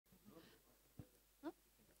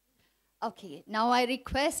Okay, now I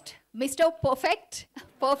request Mr.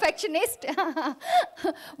 Perfectionist,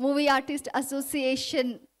 Movie Artist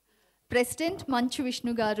Association President Manchu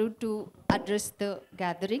Vishnu Garu to address the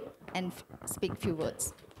gathering and speak few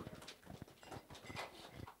words.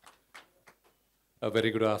 A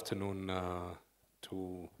very good afternoon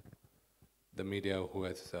to the media who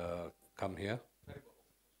has come here.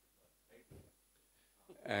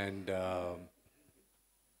 And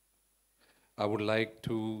I would like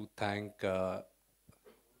to thank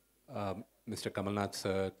Mr. Kamalnath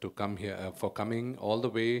sir to come here for coming all the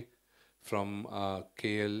way from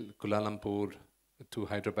KL, Kuala Lumpur to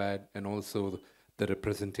Hyderabad, and also the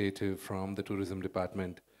representative from the tourism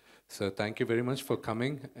department. So thank you very much for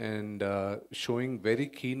coming and showing very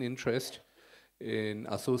keen interest in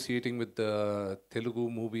associating with the Telugu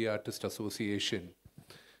Movie Artist Association.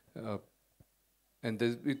 And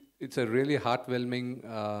it's a really heartwarming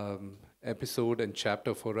episode and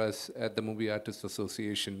chapter for us at the Movie Artists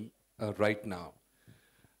Association right now.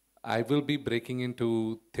 I will be breaking into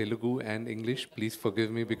Telugu and English. Please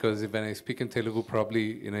forgive me, because when I speak in Telugu, probably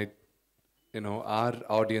our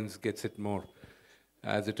audience gets it more.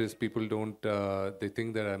 As it is, people don't. They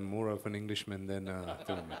think that I'm more of an Englishman than a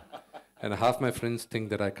film. And half my friends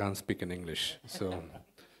think that I can't speak in English, so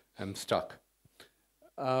I'm stuck.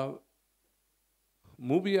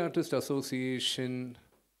 Movie Artist Association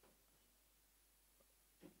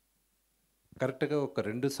కరెక్ట్గా ఒక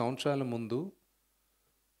 2 సంవత్సరాల ముందు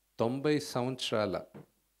 90 సంవత్సరాల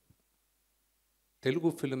Telugu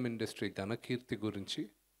film industry ఘనకీర్తి గురించి,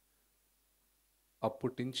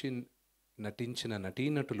 అప్పటి నుంచి నటించిన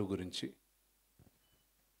నటీనటుల గురించి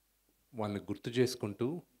వాళ్ళని గుర్తు చేసుకుంటూ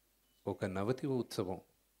ఒక నవతి ఉత్సవం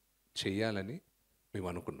చేయాలని మేము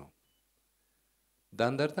అనుకున్నాం.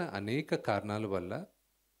 దాని తర్వాత అనేక కారణాల వల్ల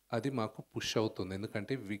అది మాకు పుష్ అవుతుంది.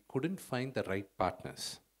 ఎందుకంటే we couldn't find the right partners.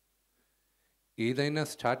 ఏదైనా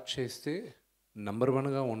స్టార్ట్ చేస్తే నంబర్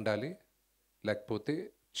 1గా ఉండాలి, లేకపోతే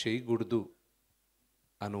చేయకూడదు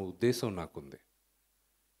అనే ఉద్దేశం నాకుంది.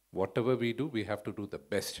 What ever we do, we have to do the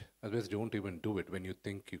best. Otherwise don't even do it when you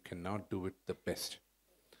think you can not do it the best.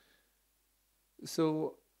 So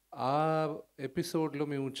ఆ ఎపిసోడ్లో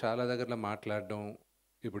మేము చాలా దగ్గరలో మాట్లాడడం,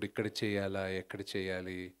 ఇప్పుడు ఇక్కడ చేయాలా, ఎక్కడ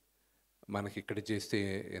చేయాలి, మనకి ఇక్కడ చేస్తే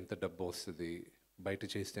ఎంత డబ్బు వస్తుంది, బయట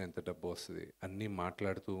చేస్తే ఎంత డబ్బు వస్తుంది అన్నీ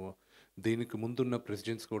మాట్లాడుతూ, దీనికి ముందున్న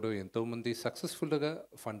ప్రెసిడెంట్స్ కూడా ఎంతోమంది సక్సెస్ఫుల్గా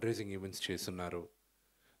ఫండ్ రైజింగ్ ఈవెంట్స్ చేస్తున్నారు.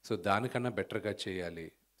 సో దానికన్నా బెటర్గా చేయాలి,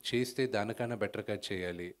 చేస్తే దానికన్నా బెటర్గా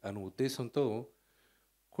చేయాలి అనే ఉద్దేశంతో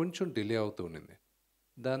కొంచెం డిలే అవుతూ ఉండింది.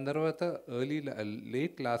 దాని తర్వాత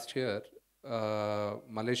లేట్ లాస్ట్ ఇయర్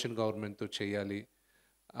మలేషియన్ గవర్నమెంట్తో చేయాలి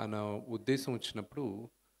అన్న ఉద్దేశం వచ్చినప్పుడు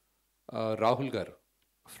రాహుల్ గారు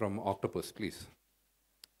ఫ్రమ్ ఆక్టోపస్, ప్లీజ్,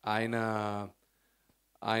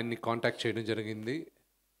 ఆయన్ని కాంటాక్ట్ చేయడం జరిగింది.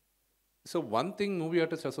 So one thing movie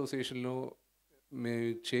artist అసోసియేషన్లో మేము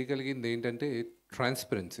చేయగలిగింది ఏంటంటే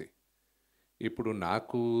ట్రాన్స్పరెన్సీ. ఇప్పుడు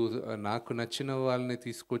నాకు నచ్చిన వాళ్ళని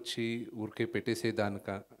తీసుకొచ్చి ఊరికే పెట్టేసే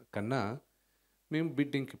దానికన్నా మేము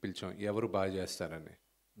బిడ్డింగ్కి పిలిచాం ఎవరు బాగా చేస్తారని.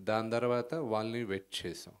 దాని తర్వాత వాళ్ళని వెయిట్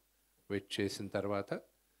చేసిన తర్వాత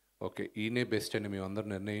ఓకే ఈయనే బెస్ట్ అని మేము అందరూ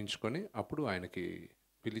నిర్ణయించుకొని అప్పుడు ఆయనకి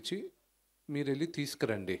పిలిచి మీరు వెళ్ళి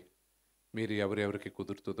తీసుకురండి, మీరు ఎవరెవరికి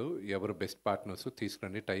కుదురుతుందో ఎవరు బెస్ట్ పార్ట్నర్స్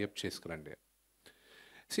తీసుకురండి, tie up చేసుకురండి.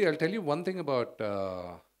 See, I'll tell you one thing about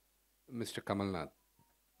Mr. Kamalnath.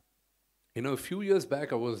 A few years back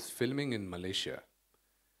I was filming in Malaysia,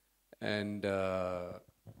 and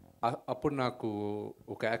అప్పుడు నాకు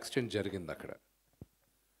ఒక యాక్సిడెంట్ జరిగింది అక్కడ.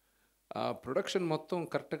 ప్రొడక్షన్ మొత్తం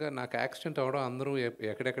కరెక్ట్గా నాకు యాక్సిడెంట్ అవ్వడం, అందరూ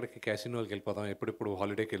ఎక్కడెక్కడికి క్యాసినోకి వెళ్ళిపోదాం, ఎప్పుడెప్పుడు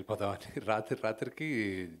హాలిడేకి వెళ్ళిపోదాం అని రాత్రికి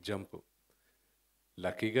జంప్.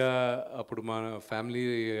 లక్కీగా అప్పుడు మా ఫ్యామిలీ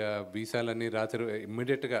వీసాలన్నీ రాత్రి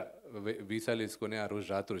ఇమ్మీడియట్గా వీసాలు వేసుకొని ఆ రోజు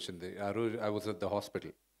రాత్రి వచ్చింది. ఆ రోజు I was at the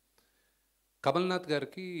hospital. Kamalnath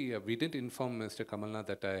garki, we didn't inform Mr. Kamalnath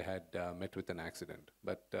that I had met with an accident.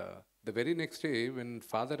 But the very next day, when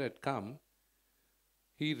father had come,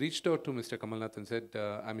 he reached out to Mr. Kamalnath and said,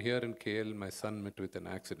 I'm here in KL, my son met with an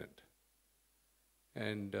accident.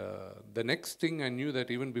 And the next thing I knew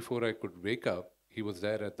that even before I could wake up, he was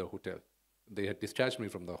there at the hotel. They had discharged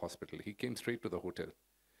me from the hospital. He came straight to the hotel.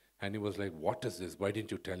 And he was like, what is this? Why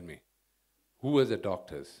didn't you tell me? Who were the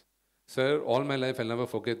doctors? Sir, all my life I'll never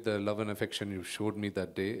forget the love and affection you showed me that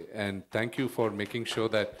day, and thank you for making sure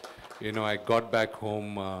that I got back home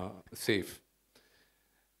safe.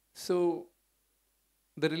 So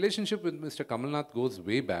the relationship with Mr. Kamalnath goes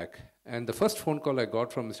way back, and the first phone call I got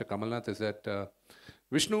from Mr. Kamalnath is that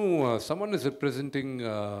Vishnu, someone is representing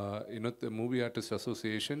the Movie Artists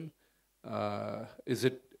Association. Is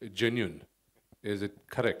it genuine? Is it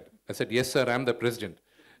correct? I said, yes sir, I'm the president.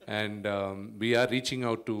 and we are reaching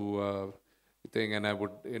out to thing. And I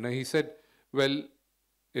would, he said, well,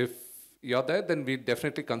 if you're there, then we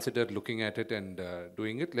definitely consider looking at it and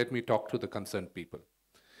doing it. Let me talk to the concerned people.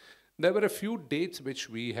 There were a few dates which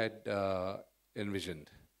we had envisioned,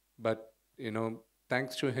 but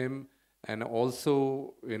thanks to him, and also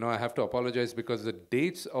I have to apologize because the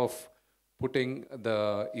dates of putting the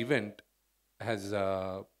event has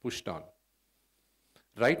pushed on.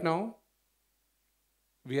 Right now,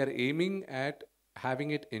 we are aiming at having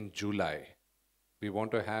it in July. We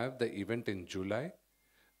want to have the event in July.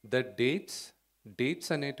 The dates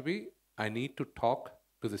anetvi, I need to talk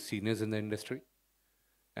to the seniors in the industry,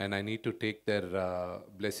 and I need to take their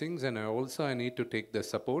blessings, and I need to take the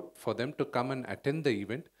support for them to come and attend the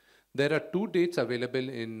event. There are 2 dates available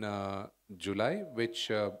in July, which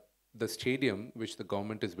the stadium, which the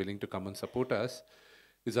government is willing to come and support us,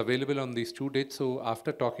 is available on these 2 dates. So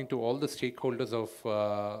after talking to all the stakeholders of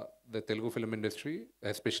the Telugu film industry,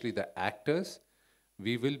 especially the actors,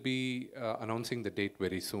 we will be announcing the date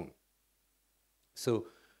very soon. So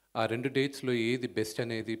ఆ 2 డేట్స్లో ఏది best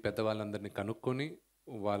అనేది పెద్దవాళ్ళందరినీ కనుక్కొని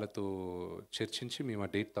వాళ్ళతో చర్చించి మేము ఆ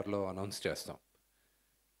date త్వరలో announce చేస్తాం.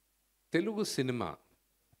 తెలుగు సినిమా,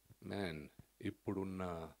 మ్యాన్, ఇప్పుడున్న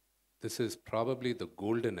this is probably the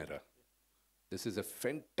golden era. This is a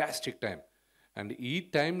fantastic time. And ఈ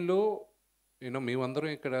టైంలో మేమందరం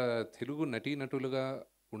ఇక్కడ తెలుగు నటీనటులుగా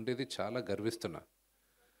ఉండేది చాలా గర్విస్తున్నా.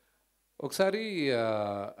 ఒకసారి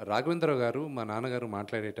రాఘవేంద్రరావు గారు, మా నాన్నగారు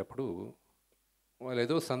మాట్లాడేటప్పుడు వాళ్ళు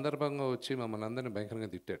ఏదో సందర్భంగా వచ్చి మమ్మల్ని అందరినీ భయంకరంగా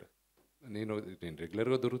తిట్టాడు. నేను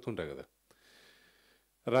రెగ్యులర్గా దొరుకుతుంటా కదా.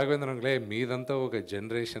 రాఘవేంద్రరావులే, మీదంతా ఒక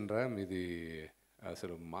జనరేషన్ రా, మీది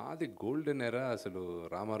అసలు మాది గోల్డెన్ ఎరా. అసలు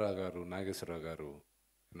రామారావు గారు, నాగేశ్వరరావు గారు,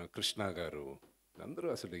 కృష్ణ గారు, అందరూ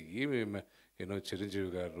అసలు ఏమి చిరంజీవి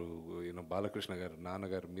గారు, బాలకృష్ణ గారు,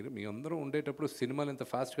 నాన్నగారు, మీ అందరూ ఉండేటప్పుడు సినిమాలు ఎంత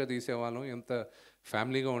ఫాస్ట్గా తీసేవాళ్ళం, ఎంత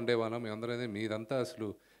ఫ్యామిలీగా ఉండేవాళ్ళం. మీ అందరూ మీదంతా అసలు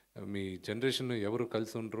మీ జనరేషన్ ఎవరు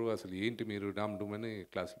కలిసి ఉండరు, అసలు ఏంటి మీరు డామ్ డూమ్ అని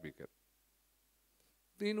క్లాసులు పీకారు.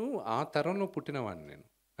 నేను ఆ తరంలో పుట్టినవాడిని. నేను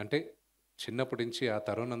అంటే చిన్నప్పటి నుంచి ఆ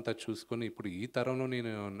తరం అంతా చూసుకొని ఇప్పుడు ఈ తరంలో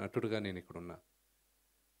నేను నటుడుగా నేను ఇక్కడ ఉన్నా.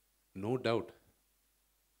 నో డౌట్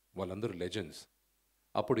వాళ్ళందరూ లెజెండ్స్.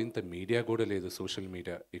 అప్పుడు ఇంత మీడియా కూడా లేదు, సోషల్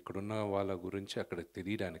మీడియా. ఇక్కడున్న వాళ్ళ గురించి అక్కడ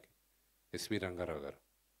తెలియడానికి ఎస్వి రంగారావు గారు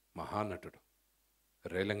మహానటుడు,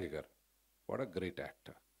 రేలంగి గారు, what a great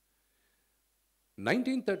actor.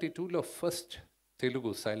 1932లో first Telugu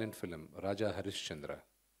silent film Raja Harishchandra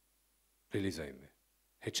release అయింది,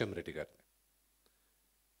 హెచ్ఎం రెడ్డి గారిది.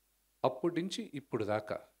 అప్పటి నుంచి ఇప్పుడు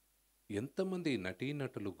దాకా ఎంతమంది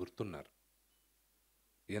నటీనటులు గుర్తున్నారు,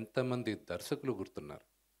 ఎంతమంది దర్శకులు గుర్తున్నారు,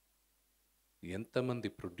 ఎంతమంది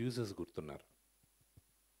ప్రొడ్యూసర్స్ గుర్తున్నారు.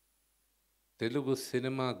 తెలుగు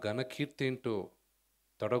సినిమా ఘనకీర్తి ఏంటో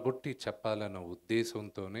తొడగొట్టి చెప్పాలన్న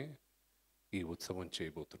ఉద్దేశంతోనే ఈ ఉత్సవం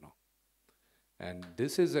చేయబోతున్నాం. And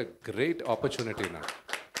this is a great opportunity. నాకు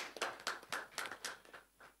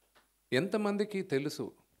ఎంతమందికి తెలుసు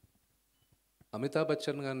అమితాబ్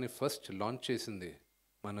బచ్చన్ గారిని ఫస్ట్ లాంచ్ చేసింది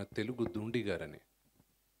మన తెలుగు దుండి గారని?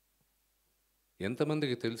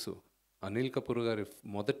 ఎంతమందికి తెలుసు అనిల్ కపూర్ గారి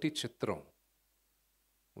మొదటి చిత్రం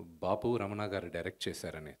బాపు రమణ గారు డైరెక్ట్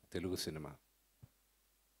చేశారని తెలుగు సినిమా?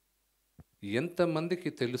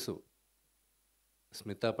 ఎంతమందికి తెలుసు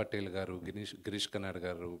స్మితా పటేల్ గారు, గిరీష్ కర్నాడ్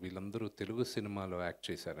గారు, వీళ్ళందరూ తెలుగు సినిమాలో యాక్ట్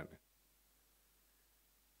చేశారని?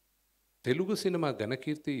 తెలుగు సినిమా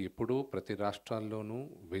ఘనకీర్తి ఎప్పుడూ ప్రతి రాష్ట్రాల్లోనూ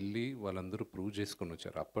వెళ్ళి వాళ్ళందరూ ప్రూవ్ చేసుకొని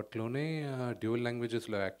వచ్చారు. అప్పట్లోనే డ్యూయల్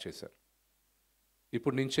లాంగ్వేజెస్లో యాక్ట్ చేశారు.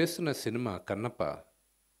 ఇప్పుడు నేను చేస్తున్న సినిమా కన్నప్ప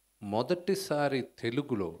మొదటిసారి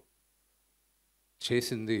తెలుగులో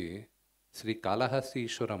చేసింది శ్రీ కాళహస్తి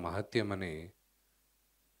ఈశ్వర మహత్యం అనే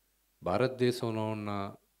భారతదేశంలో ఉన్న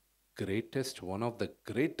one of the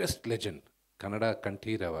greatest legend Kannada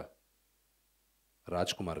Kanteerava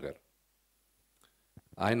Raj Kumar గారు.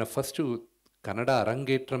 ఆయన ఫస్ట్ కన్నడ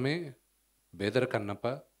అరంగేట్రమే బేదర కన్నప్ప,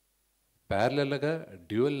 ప్యారలల్గా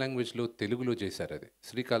డ్యూయల్ లాంగ్వేజ్లో తెలుగులో చేశారు. అది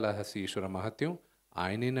శ్రీకాళహస్తి ఈశ్వర మహత్యం.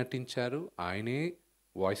 ఆయనే నటించారు, ఆయనే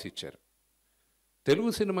వాయిస్ ఇచ్చారు. తెలుగు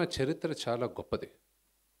సినిమా చరిత్ర చాలా గొప్పది.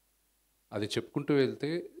 అది చెప్పుకుంటూ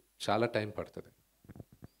వెళ్తే చాలా టైం పడుతుంది.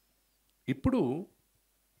 ఇప్పుడు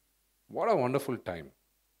what a wonderful time.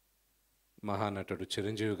 మహానటుడు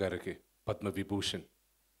Chiranjeevi గారికి Padma Vibhushan.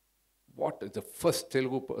 What is the first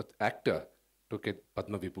Telugu actor to get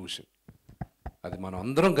Padma Vibhushan. అది మనం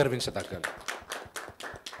అందరం గర్వించదగ్గాలి.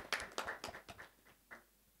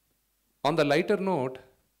 ఆన్ ద లైటర్ నోట్,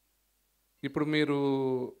 ఇప్పుడు మీరు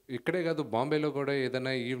ఇక్కడే కాదు, బాంబేలో కూడా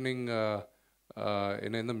ఏదైనా ఈవినింగ్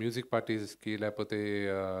ఏదైనా మ్యూజిక్ పార్టీస్కి లేకపోతే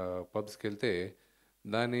పబ్స్కి వెళ్తే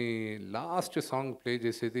దాని లాస్ట్ సాంగ్ ప్లే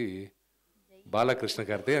చేసేది బాలకృష్ణ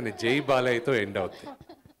గారిది అని జై బాలయ్యతో ఎండ్ అవుతుంది.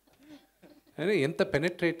 అని ఎంత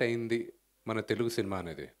పెనెట్రేట్ అయింది మన తెలుగు సినిమా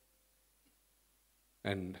అనేది.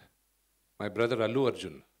 And my brother Allu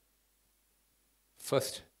Arjun,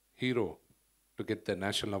 first hero to get the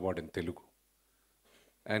national award in Telugu.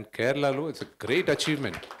 And Kerala, it's a great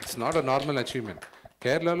achievement. It's not a normal achievement.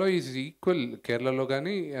 Kerala is equal. Kerala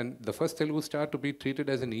gani, and the first Telugu star to be treated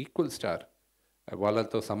as an equal star.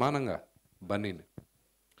 Valalto samananga banin.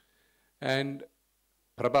 And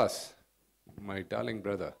Prabhas, my darling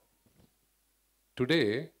brother, today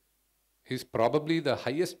he's probably the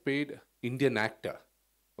highest paid Indian actor.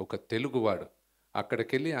 Oka Telugu vaadu.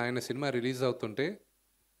 Akkadiki ayana cinema release avutunte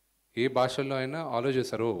ఏ భాషల్లో అయినా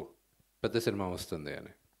ఆలోచిస్తారు పెద్ద cinema వస్తుంది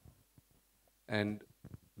అని. And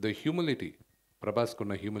the humility,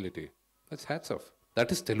 ప్రభాస్కున్న humility, that's hats off.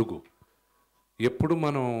 That is Telugu. ఎప్పుడు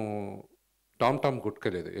మనం Tom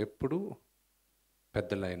కొట్టుకోలేదు, ఎప్పుడు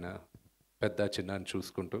పెద్దలైనా పెద్ద చిన్న అని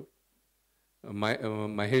చూసుకుంటూ.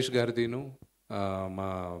 మహేష్ గారిదిను, మా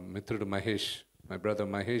మిత్రుడు Mahesh, my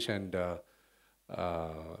brother Mahesh and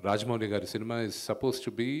Rajamouli గారి cinema is suppose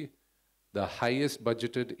to be the highest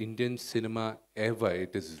budgeted Indian cinema ever.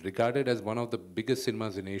 It is regarded as one of the biggest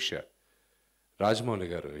cinemas in Asia. Rajmouli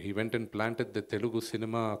garu, he went and planted the Telugu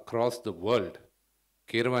cinema across the world.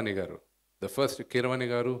 Keeravani garu, the first Keeravani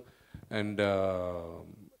garu, and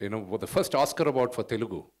the first Oscar award for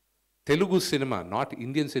Telugu cinema, not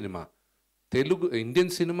Indian cinema. Indian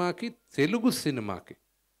cinema ki Telugu cinema ki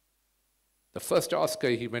the first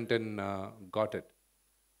Oscar he went and got it.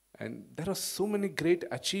 And there are so many great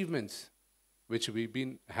achievements which we've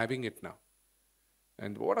been having it now.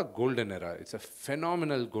 And what a golden era. It's a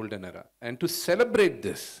phenomenal golden era. And to celebrate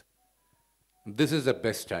this is the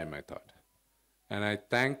best time, I thought. And I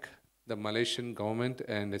thank the Malaysian government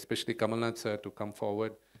and especially Kamal Nath sir to come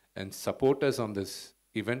forward and support us on this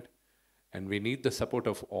event. And we need the support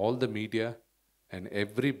of all the media and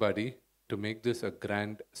everybody to make this a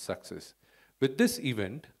grand success. With this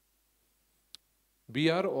event, we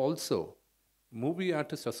are also, movie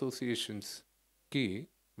artist associations ki,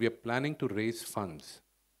 we are planning to raise funds.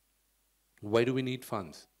 Why do we need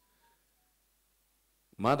funds?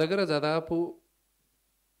 మా దగ్గర దాదాపు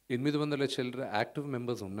 800 చిల్లర active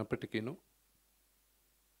members ఉన్నప్పటికీను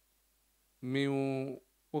మేము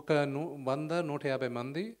ఒక 100-150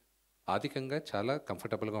 మంది ఆధికంగా చాలా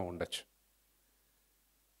కంఫర్టబుల్గా ఉండొచ్చు.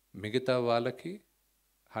 మిగతా వాళ్ళకి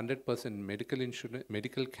 100% medical insurance,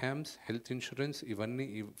 medical camps, health insurance ఇవన్నీ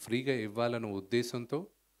ఫ్రీగా ఇవ్వాలన్న ఉద్దేశంతో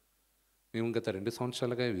మేము గత 2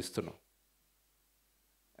 సంవత్సరాలుగా ఇస్తున్నాం.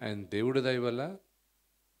 అండ్ దేవుడి దయ వల్ల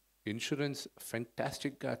ఇన్సూరెన్స్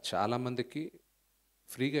ఫెంటాస్టిక్గా చాలామందికి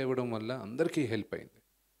ఫ్రీగా ఇవ్వడం వల్ల అందరికీ హెల్ప్ అయింది.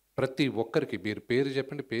 ప్రతి ఒక్కరికి మీరు పేరు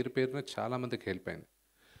చెప్పండి, పేరున చాలామందికి హెల్ప్ అయింది.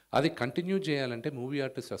 అది కంటిన్యూ చేయాలంటే మూవీ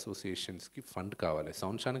ఆర్టిస్ట్ అసోసియేషన్స్కి ఫండ్ కావాలి.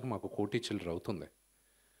 సంవత్సరానికి మాకు 1 కోటి చిల్లర అవుతుంది.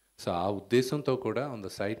 సో ఆ ఉద్దేశంతో కూడా on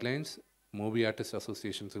the side lines movie artist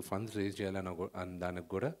అసోసియేషన్స్కి funds raise చేయాలని దానికి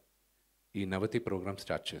కూడా ఈ నవతి ప్రోగ్రామ్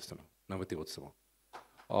స్టార్ట్ చేస్తున్నాం. నవతి ఉత్సవం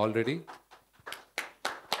ఆల్రెడీ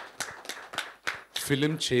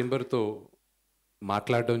ఫిలిం చేంబర్తో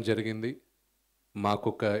మాట్లాడడం జరిగింది.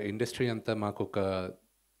 మాకొక ఇండస్ట్రీ అంతా మాకొక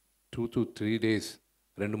 2 to 3 days,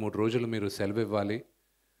 2-3 రోజులు మీరు సెలవు ఇవ్వాలి,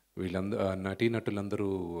 వీళ్ళందరూ నటీనటులందరూ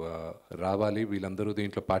రావాలి, వీళ్ళందరూ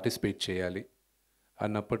దీంట్లో పార్టిసిపేట్ చేయాలి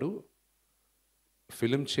అన్నప్పుడు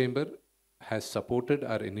film chamber has supported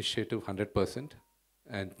hour initiative 100%.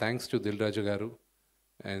 And thanks to Dil Raju గారు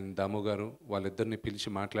అండ్ దాము గారు, వాళ్ళిద్దరిని పిలిచి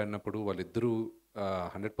మాట్లాడినప్పుడు వాళ్ళిద్దరూ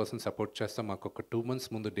 100% సపోర్ట్ చేస్తాం, మాకు ఒక 2 months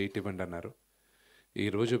ముందు డేట్ ఇవ్వండి అన్నారు.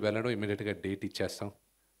 ఈరోజు వెళ్ళడం ఇమీడియట్గా డేట్ ఇచ్చేస్తాం,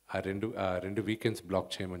 ఆ రెండు వీకెండ్స్ బ్లాక్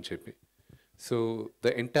చేయమని చెప్పి. So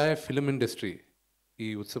the entire film industry ఈ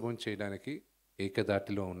ఉత్సవం చేయడానికి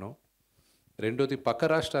ఏకదాటిలో ఉన్నాం. రెండోది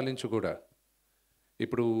పక్క రాష్ట్రాల నుంచి కూడా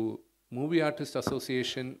ఇప్పుడు movie artist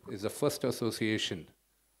association is the first association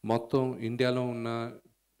మొత్తం ఇండియాలో ఉన్న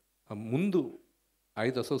ముందు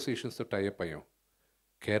 5 అసోసియేషన్స్తో టైఅప్ అయ్యాం.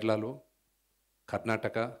 కేరళలో,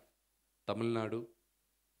 కర్ణాటక, తమిళనాడు,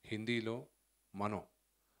 హిందీలో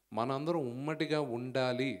మనందరం ఉమ్మడిగా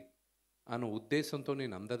ఉండాలి అన్న ఉద్దేశంతో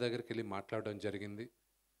నేను అందరి దగ్గరికి వెళ్ళి మాట్లాడడం జరిగింది.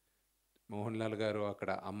 మోహన్ లాల్ గారు అక్కడ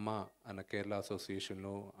అమ్మ అన్న కేరళ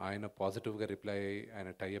అసోసియేషన్లో ఆయన పాజిటివ్గా రిప్లై అయ్యి ఆయన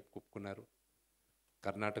టైఅప్ ఒప్పుకున్నారు.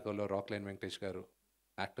 కర్ణాటకలో రాక్లైన్ వెంకటేష్ గారు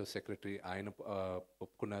యాక్టివ్ సెక్రటరీ, ఆయన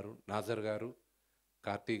ఒప్పుకున్నారు. నాజర్ గారు,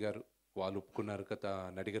 కార్తీ గారు వాళ్ళు ఒప్పుకున్నారు గత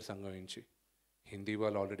నడిగర్ సంఘం నుంచి. హిందీ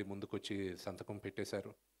వాళ్ళు ఆల్రెడీ ముందుకు వచ్చి సంతకం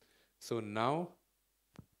పెట్టేశారు. So now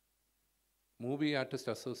movie artist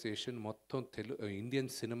association మొత్తం ఇండియన్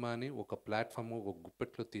సినిమాని ఒక ప్లాట్ఫామ్, ఒక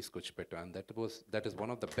గుప్పెట్లో తీసుకొచ్చి పెట్టాం. And that is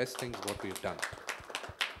one of the best things what we done.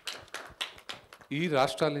 ఈ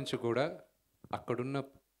రాష్ట్రాల నుంచి కూడా అక్కడున్న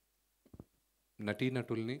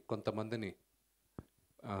నటీనటుల్ని కొంతమందిని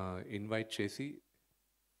ఇన్వైట్ చేసి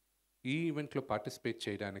ఈ ఈవెంట్లో పార్టిసిపేట్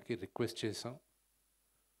చేయడానికి రిక్వెస్ట్ చేసాం.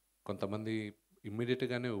 కొంతమంది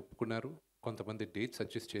ఇమ్మీడియట్గానే ఒప్పుకున్నారు, కొంతమంది డేట్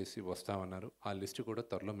సజెస్ట్ చేసి వస్తామన్నారు. ఆ లిస్ట్ కూడా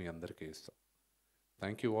త్వరలో మీ అందరికీ ఇస్తాం.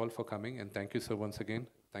 Thank you all for coming and thank you sir once again.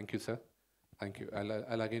 Thank you sir. Thank you.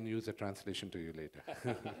 I'll again use a translation to you later.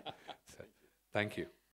 Thank you.